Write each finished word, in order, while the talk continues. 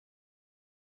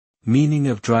Meaning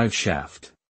of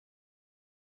driveshaft.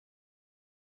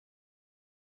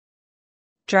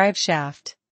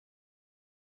 Driveshaft.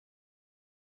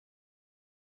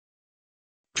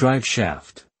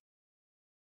 Driveshaft.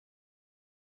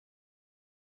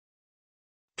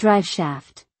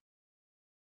 Driveshaft.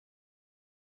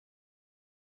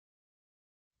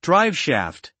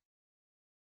 Driveshaft.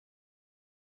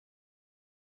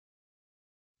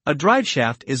 A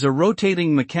driveshaft is a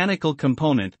rotating mechanical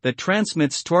component that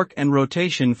transmits torque and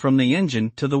rotation from the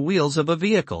engine to the wheels of a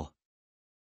vehicle.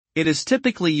 It is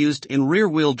typically used in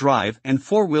rear-wheel drive and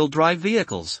four-wheel drive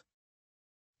vehicles.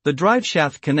 The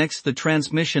driveshaft connects the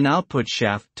transmission output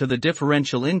shaft to the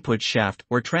differential input shaft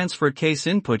or transfer case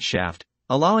input shaft,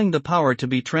 allowing the power to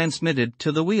be transmitted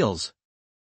to the wheels.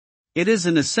 It is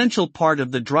an essential part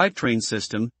of the drivetrain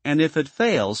system, and if it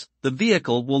fails, the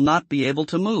vehicle will not be able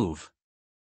to move.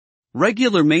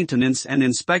 Regular maintenance and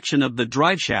inspection of the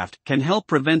driveshaft can help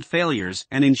prevent failures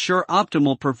and ensure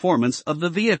optimal performance of the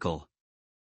vehicle.